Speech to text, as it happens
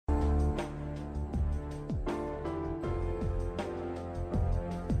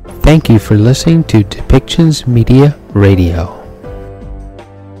Thank you for listening to Depictions Media Radio.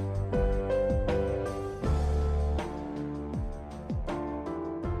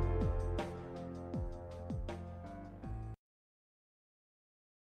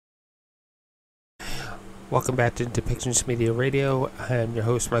 Welcome back to Depictions Media Radio. I'm your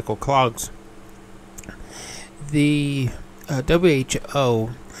host, Michael Clogs. The WHO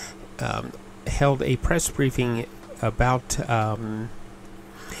held a press briefing about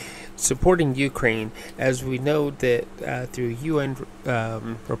supporting Ukraine, as we know that through UN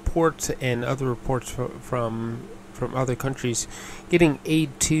reports and other reports from other countries, getting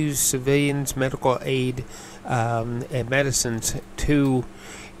aid to civilians, medical aid, and medicines to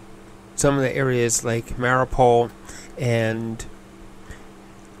some of the areas like Mariupol, and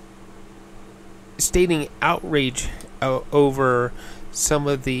stating outrage over some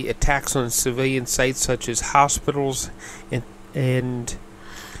of the attacks on civilian sites such as hospitals and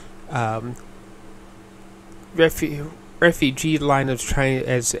refugee lineups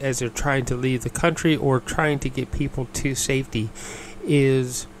as they're trying to leave the country or trying to get people to safety,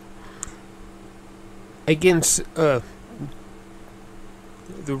 is against the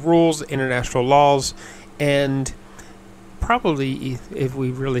rules, international laws, and probably, if we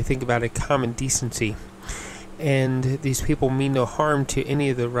really think about it, common decency. And these people mean no harm to any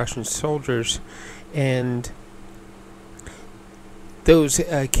of the Russian soldiers, and those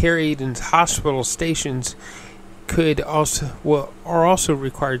carried in hospital stations are also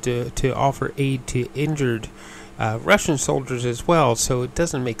required to offer aid to injured Russian soldiers as well. So it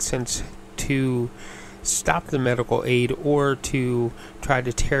doesn't make sense to stop the medical aid or to try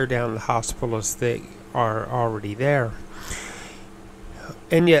to tear down the hospitals that are already there.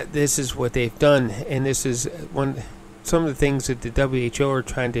 And yet this is what they've done, and this is some of the things that the WHO are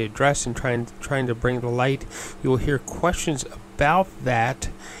trying to address and trying to bring to light. You will hear questions about that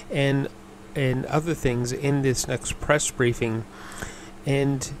and other things in this next press briefing,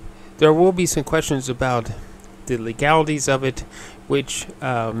 and there will be some questions about the legalities of it, which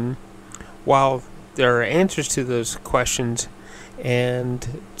while there are answers to those questions,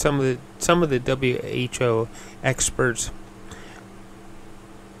 and some of the WHO experts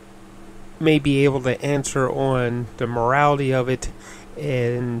may be able to answer on the morality of it,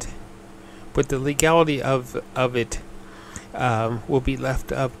 but the legality of it will be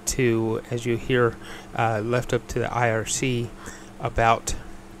left up to, as you hear, left up to the IRC about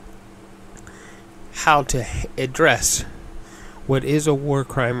how to address what is a war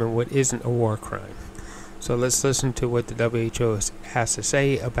crime and what isn't a war crime. So let's listen to what the WHO has to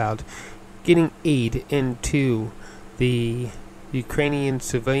say about getting aid into the Ukrainian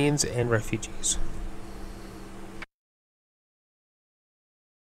civilians and refugees.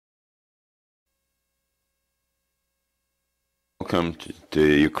 Welcome to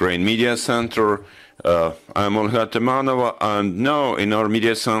the Ukraine Media Center. I'm Olga Temanova, and now in our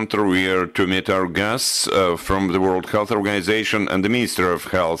Media Center we are to meet our guests from the World Health Organization and the Minister of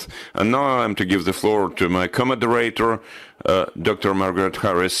Health. And now I'm to give the floor to my co-moderator, Dr. Margaret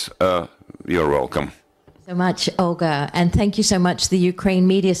Harris. You're welcome. So much, Olga, and thank you so much, the Ukraine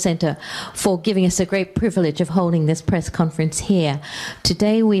Media Center, for giving us a great privilege of holding this press conference here.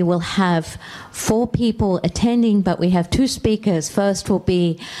 Today we will have 4 people attending, but we have 2 speakers. First will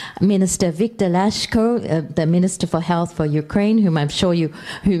be Minister Viktor Lashko, the Minister for Health for Ukraine,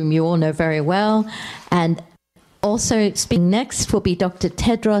 whom you all know very well, and also speaking next will be Dr.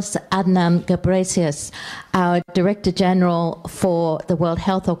 Tedros Adhanom Ghebreyesus, our Director General for the World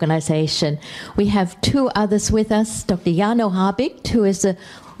Health Organization. We have 2 others with us, Dr. Jano Habik, who is the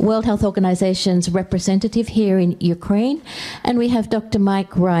World Health Organization's representative here in Ukraine, and we have Dr.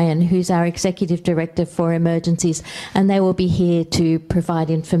 Mike Ryan, who's our Executive Director for Emergencies, and they will be here to provide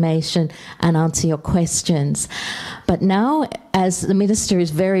information and answer your questions. But now, as the Minister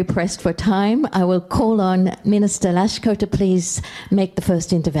is very pressed for time, I will call on Minister Lashko to please make the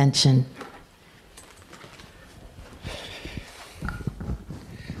first intervention.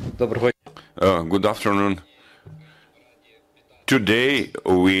 Good afternoon. Today,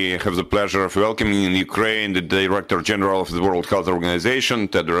 we have the pleasure of welcoming in Ukraine the Director General of the World Health Organization,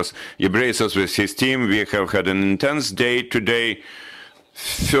 Tedros Ghebreyesus, with his team. We have had an intense day today.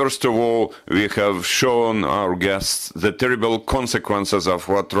 First of all, we have shown our guests the terrible consequences of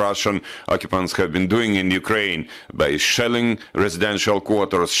what Russian occupants have been doing in Ukraine by shelling residential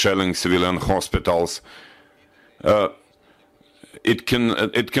quarters, shelling civilian hospitals. It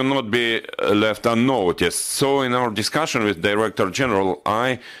cannot be left unnoticed. So in our discussion with Director General,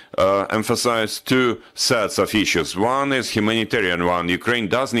 I emphasized 2 sets of issues. One is humanitarian one. Ukraine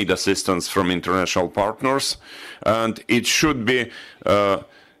does need assistance from international partners, and it should be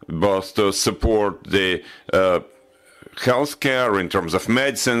both to support the healthcare in terms of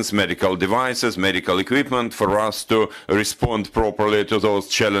medicines, medical devices, medical equipment, for us to respond properly to those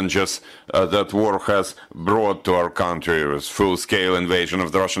challenges that war has brought to our country with full-scale invasion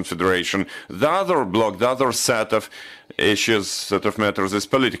of the Russian Federation. The other block, the other set of issues, set of matters is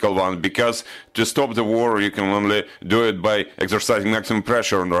political one, because to stop the war you can only do it by exercising maximum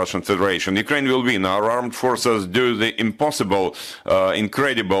pressure on the Russian Federation. Ukraine will win. Our armed forces do the impossible,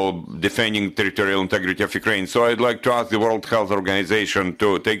 incredible, defending territorial integrity of Ukraine. So I'd like to ask the World Health Organization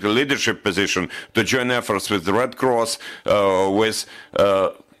to take the leadership position, to join efforts with the Red Cross, with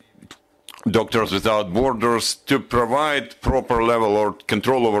Doctors Without Borders, to provide proper level or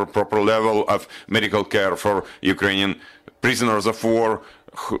control over proper level of medical care for Ukrainian prisoners of war.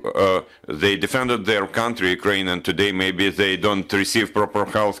 They defended their country, Ukraine, and today maybe they don't receive proper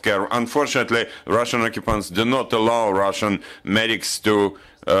health care. Unfortunately, Russian occupants do not allow Russian medics to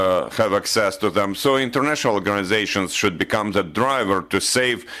have access to them. So international organizations should become the driver to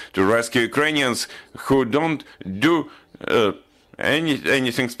save, to rescue Ukrainians who don't do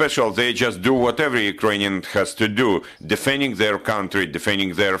anything special. They just do what every Ukrainian has to do, defending their country,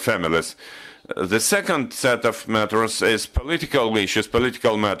 defending their families. The second set of matters is political issues,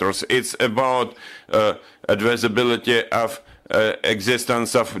 political matters. It's about advisability of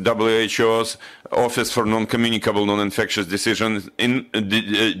existence of WHO's Office for Non-Communicable, Non-Infectious Diseases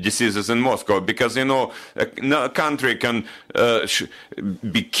in Moscow, because, you know, a country can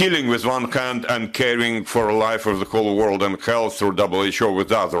be killing with one hand and caring for the life of the whole world and health through WHO with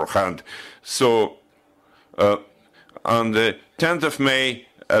the other hand. So on the 10th of May,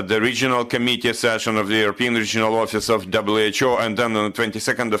 at the regional committee session of the European Regional Office of WHO, and then on the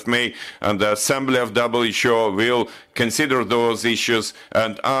 22nd of May, and the Assembly of WHO will consider those issues,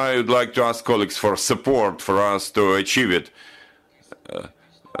 and I would like to ask colleagues for support for us to achieve it.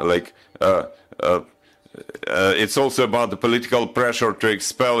 It's also about the political pressure to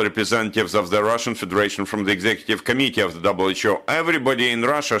expel representatives of the Russian Federation from the Executive Committee of the WHO. Everybody in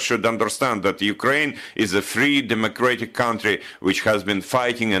Russia should understand that Ukraine is a free, democratic country which has been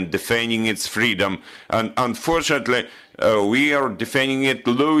fighting and defending its freedom. And unfortunately, we are defending it,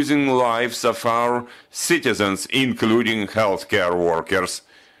 losing lives of our citizens, including healthcare workers.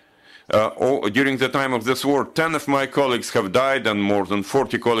 During the time of this war, 10 of my colleagues have died and more than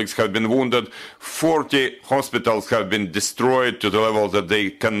 40 colleagues have been wounded. 40 hospitals have been destroyed to the level that they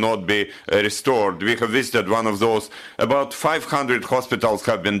cannot be restored. We have visited one of those. About 500 hospitals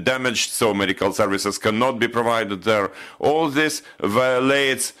have been damaged, so medical services cannot be provided there. All this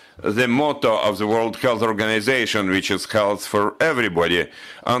violates the motto of the World Health Organization, which is health for everybody.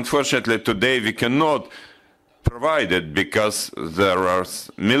 Unfortunately, today we cannot provided because there is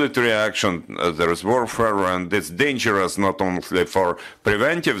military action, there is warfare, and it's dangerous not only for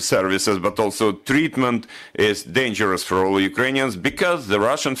preventive services, but also treatment is dangerous for all Ukrainians because the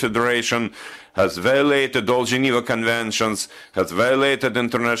Russian Federation has violated all Geneva Conventions, has violated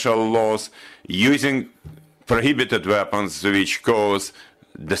international laws, using prohibited weapons which cause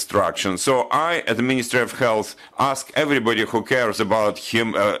destruction. So I, as the Ministry of Health, ask everybody who cares about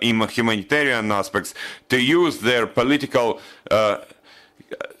humanitarian aspects to use their political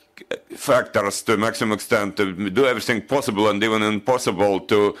factors to maximum extent, to do everything possible and even impossible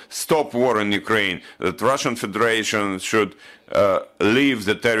to stop war in Ukraine. That Russian Federation should leave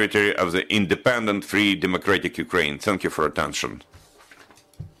the territory of the independent, free, democratic Ukraine. Thank you for attention.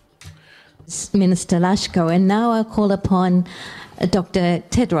 Minister Lashko, and now I'll call upon Dr.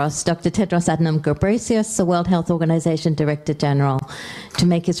 Tedros Adhanom Ghebreyesus, the World Health Organization Director General, to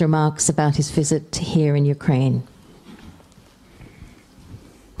make his remarks about his visit here in Ukraine.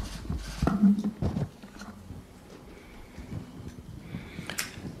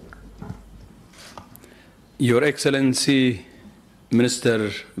 Your Excellency,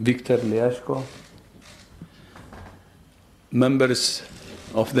 Minister Viktor Lyashko, members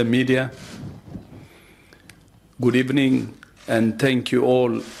of the media, good evening, and thank you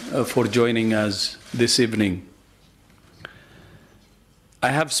all for joining us this evening. I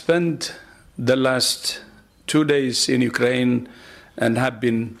have spent the last 2 days in Ukraine and have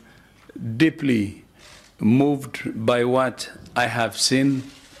been deeply moved by what I have seen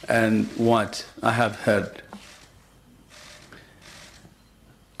and what I have heard.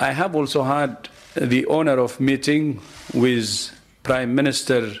 I have also had the honor of meeting with Prime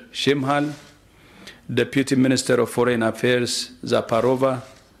Minister Shimhal, Deputy Minister of Foreign Affairs Zaparova,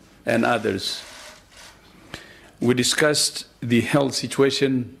 and others. We discussed the health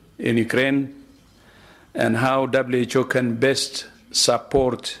situation in Ukraine and how WHO can best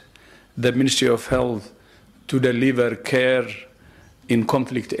support the Ministry of Health to deliver care in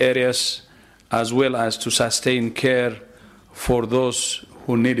conflict areas, as well as to sustain care for those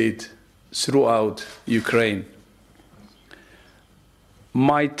who need it throughout Ukraine.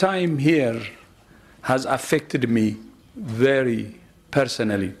 My time here has affected me very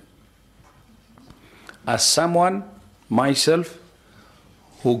personally. As someone, myself,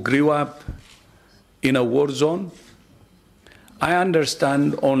 who grew up in a war zone, I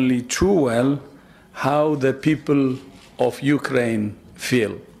understand only too well how the people of Ukraine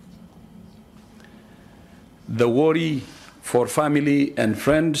feel. The worry for family and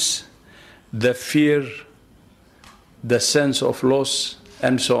friends, the fear, the sense of loss,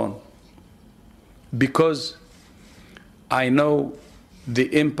 and so on. Because I know the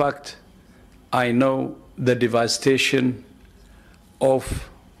impact, I know the devastation of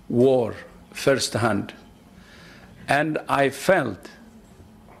war firsthand. And I felt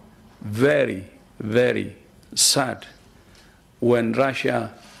very, very sad when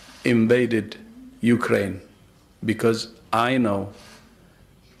Russia invaded Ukraine, because I know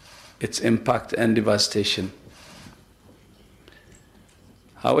its impact and devastation.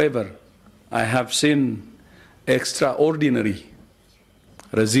 However, I have seen extraordinary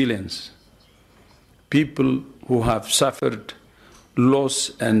resilience. People who have suffered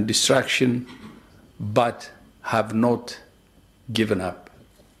loss and destruction, but have not given up.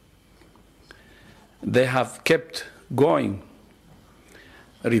 They have kept going,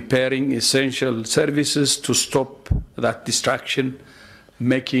 repairing essential services to stop that destruction,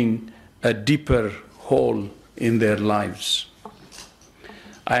 making a deeper hole in their lives.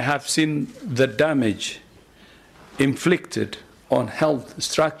 I have seen the damage inflicted on health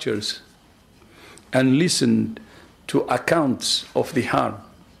structures and listened to accounts of the harm,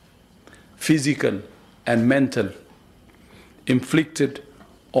 physical and mental, inflicted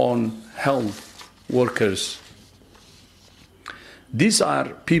on health workers. These are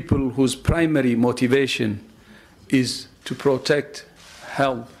people whose primary motivation is to protect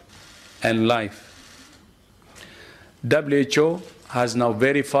health and life. WHO has now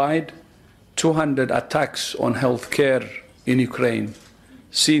verified 200 attacks on healthcare in Ukraine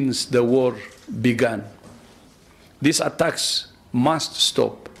since the war began. These attacks must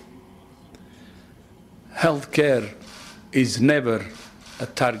stop. Healthcare is never a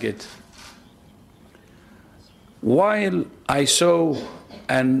target. While I saw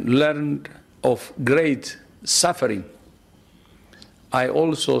and learned of great suffering, I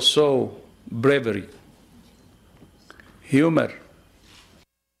also saw bravery, humor,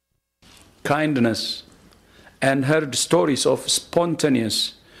 kindness, and heard stories of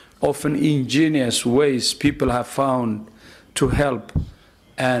spontaneous, often ingenious ways people have found to help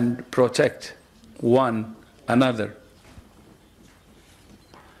and protect one another.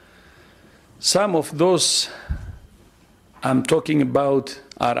 Some of those I'm talking about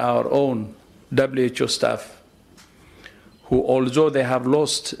are our own WHO staff, who, although they have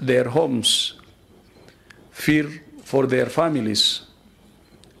lost their homes, fear for their families,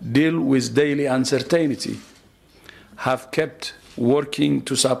 deal with daily uncertainty, have kept working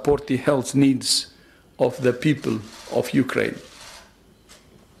to support the health needs of the people of Ukraine.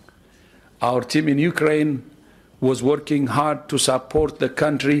 Our team in Ukraine was working hard to support the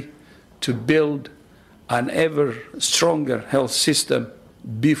country to build an ever stronger health system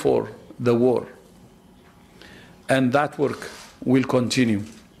before the war. And that work will continue.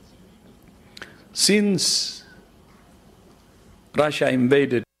 Since Russia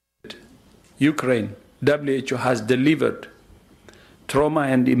invaded Ukraine, WHO has delivered trauma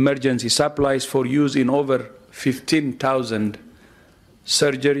and emergency supplies for use in over 15,000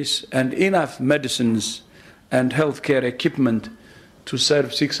 surgeries and enough medicines and healthcare equipment to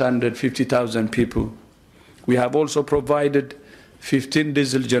serve 650,000 people. We have also provided 15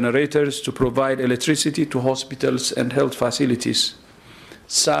 diesel generators to provide electricity to hospitals and health facilities,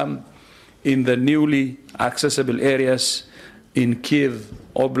 some in the newly accessible areas in Kiev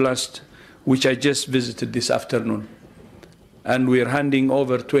Oblast, which I just visited this afternoon. And we are handing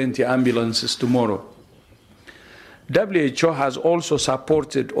over 20 ambulances tomorrow. WHO has also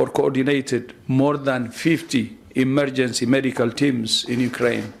supported or coordinated more than 50 emergency medical teams in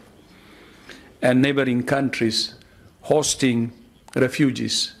Ukraine and neighboring countries hosting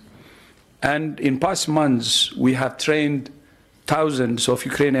refugees. And in past months, we have trained thousands of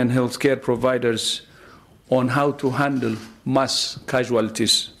Ukrainian healthcare providers on how to handle mass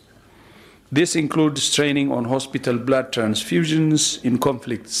casualties. This includes training on hospital blood transfusions in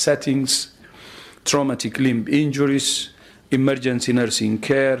conflict settings, traumatic limb injuries, emergency nursing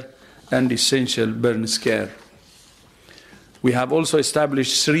care, and essential burns care. We have also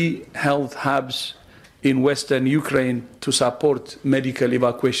established 3 health hubs in Western Ukraine to support medical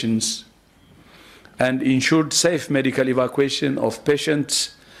evacuations and ensured safe medical evacuation of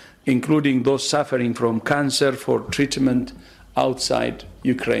patients, including those suffering from cancer, for treatment outside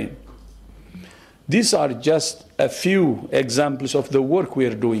Ukraine. These are just a few examples of the work we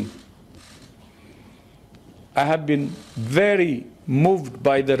are doing. I have been very moved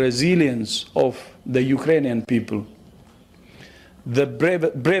by the resilience of the Ukrainian people, the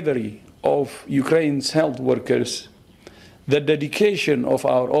bravery of Ukraine's health workers, the dedication of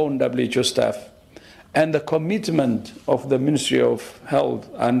our own WHO staff, and the commitment of the Ministry of Health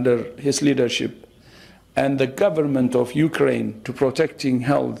under his leadership and the government of Ukraine to protecting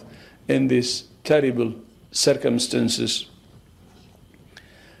health in these terrible circumstances.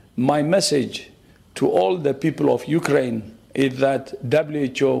 My message to all the people of Ukraine is that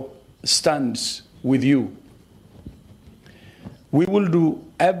WHO stands with you. We will do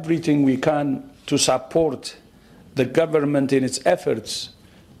everything we can to support the government in its efforts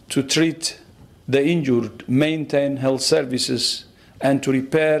to treat the injured, maintain health services, and to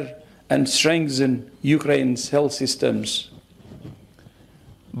repair and strengthen Ukraine's health systems.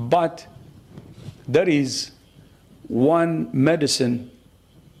 But there is one medicine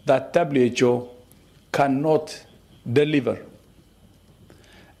that WHO cannot deliver,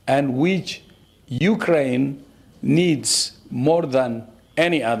 and which Ukraine needs more than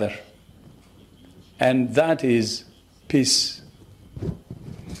any other, and that is peace.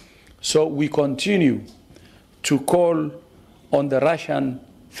 So we continue to call on the Russian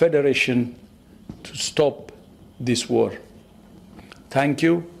Federation to stop this war. Thank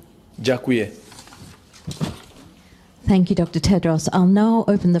you. Dziękuję. Thank you, Dr. Tedros. I'll now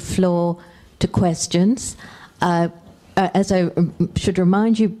open the floor to questions. As I should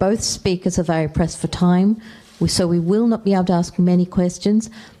remind you, both speakers are very pressed for time, so we will not be able to ask many questions,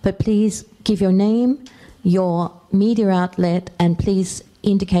 but please give your name, your media outlet, and please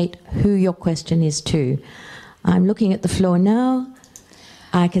indicate who your question is to. I'm looking at the floor now.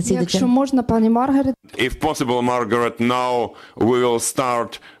 I can see Якщо можна, пані Маргарет. If possible, Margaret, now we will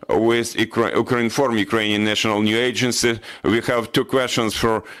start with Ukrinform, Ukrainian National News Agency. We have two questions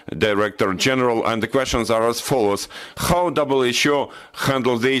for Director General, and the questions are as follows. How WHO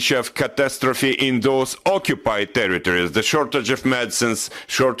handles the issue of catastrophe in those occupied territories, the shortage of medicines,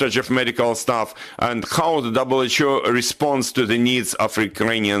 shortage of medical staff, and how the WHO responds to the needs of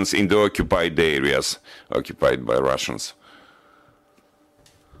Ukrainians in the occupied areas, occupied by Russians?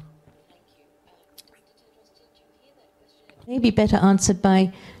 Maybe better answered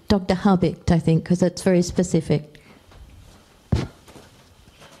by Dr. Habicht, I think, because that's very specific.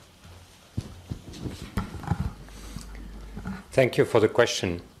 Thank you for the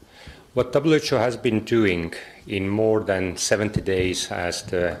question. What WHO has been doing in more than 70 days as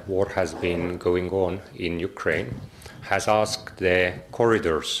the war has been going on in Ukraine has asked the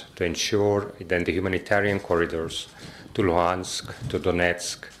corridors to ensure that the humanitarian corridors to Luhansk, to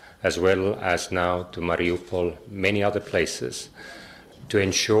Donetsk, as well as now to Mariupol, many other places, to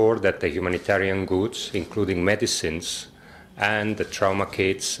ensure that the humanitarian goods, including medicines and the trauma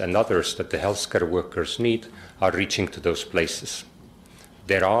kits and others that the healthcare workers need, are reaching to those places.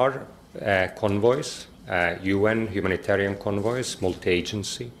 There are convoys, UN humanitarian convoys,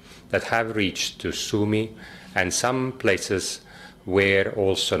 multi-agency, that have reached to Sumy and some places where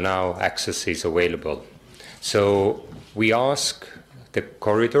also now access is available. So we ask the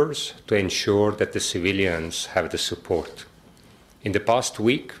corridors to ensure that the civilians have the support. In the past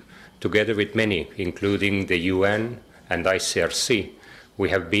week, together with many, including the UN and ICRC, we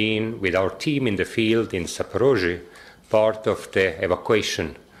have been with our team in the field in Zaporozhye, part of the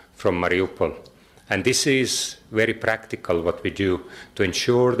evacuation from Mariupol. And this is very practical what we do to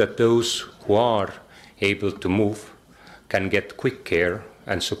ensure that those who are able to move can get quick care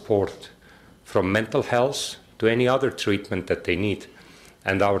and support, from mental health to any other treatment that they need.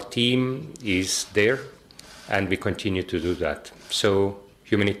 And our team is there, and we continue to do that. So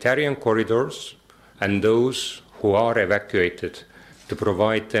humanitarian corridors and those who are evacuated, to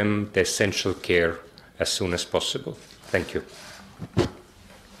provide them the essential care as soon as possible. Thank you.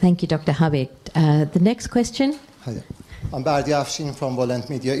 Thank you, Dr. Habicht. The next question. Hi there. I'm Bardi Afshin from Volent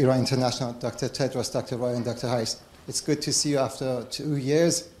Media, Iran International. Dr. Tedros, Dr. Ryan, Dr. Hayes. It's good to see you after 2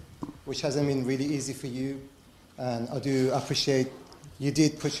 years, which hasn't been really easy for you. And I do appreciate you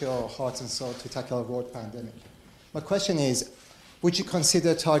did put your heart and soul to tackle a world pandemic. My question is, would you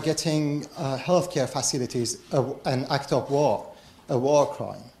consider targeting healthcare facilities an act of war, a war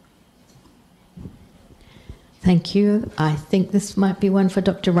crime? Thank you. I think this might be one for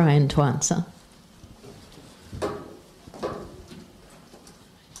Dr. Ryan to answer.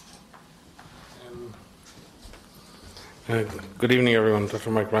 Good evening, everyone.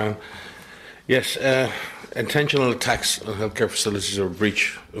 Dr. Mike Ryan. Yes, intentional attacks on healthcare facilities are a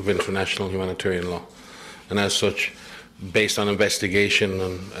breach of international humanitarian law, and as such, based on investigation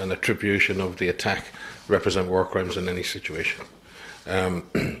and attribution of the attack, represent war crimes in any situation.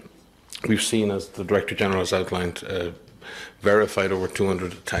 We've seen, as the Director General has outlined, verified over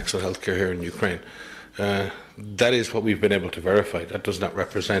 200 attacks on healthcare here in Ukraine. That is what we've been able to verify. That does not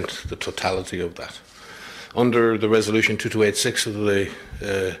represent the totality of that. Under the Resolution 2286 of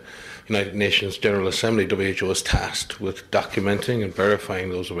the United Nations General Assembly, WHO is tasked with documenting and verifying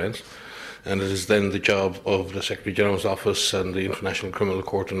those events, and it is then the job of the Secretary General's Office and the International Criminal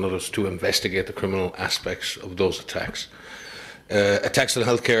Court and others to investigate the criminal aspects of those attacks. Attacks on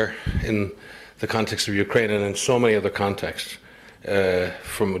healthcare in the context of Ukraine and in so many other contexts,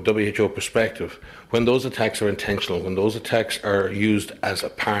 from a WHO perspective, when those attacks are intentional, when those attacks are used as a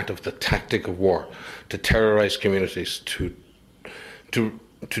part of the tactic of war to terrorize communities, to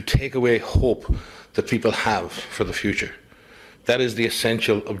take away hope that people have for the future, that is the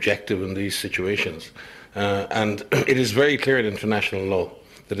essential objective in these situations. And it is very clear in international law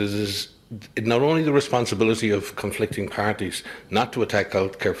that it is not only the responsibility of conflicting parties not to attack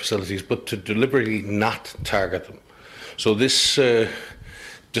healthcare facilities, but to deliberately not target them. So this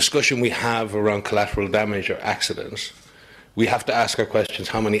discussion we have around collateral damage or accidents, we have to ask our questions: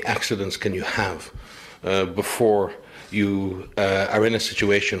 how many accidents can you have before you are in a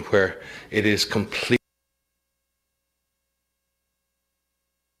situation where it is completely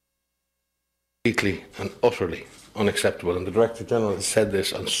and utterly unacceptable? And the Director General has said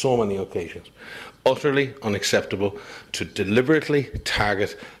this on so many occasions: utterly unacceptable to deliberately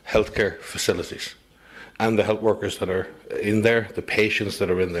target healthcare facilities and the health workers that are in there, the patients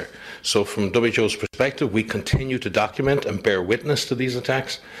that are in there. So from WHO's perspective, we continue to document and bear witness to these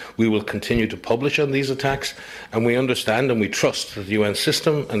attacks. We will continue to publish on these attacks, and we understand and we trust that the UN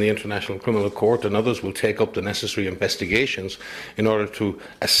system and the International Criminal Court and others will take up the necessary investigations in order to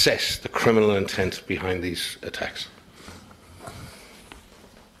assess the criminal intent behind these attacks.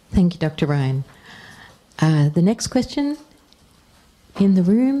 Thank you, Dr. Ryan. The next question in the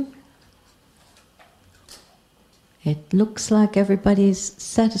room. It looks like everybody's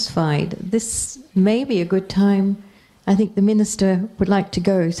satisfied. This may be a good time. I think the Minister would like to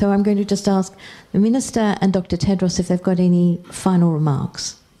go, so I'm going to just ask the Minister and Dr. Tedros if they've got any final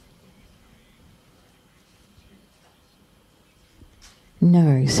remarks.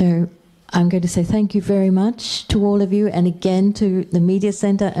 No, so I'm going to say thank you very much to all of you, and again to the Media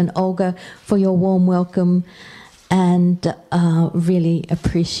Centre and Olga for your warm welcome, and really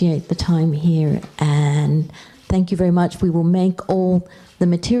appreciate the time here, and thank you very much. We will make all the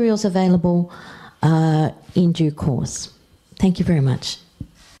materials available in due course. Thank you very much.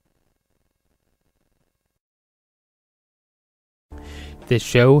 This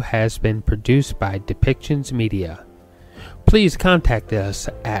show has been produced by Depictions Media. Please contact us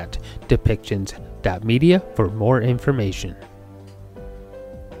at depictions.media for more information.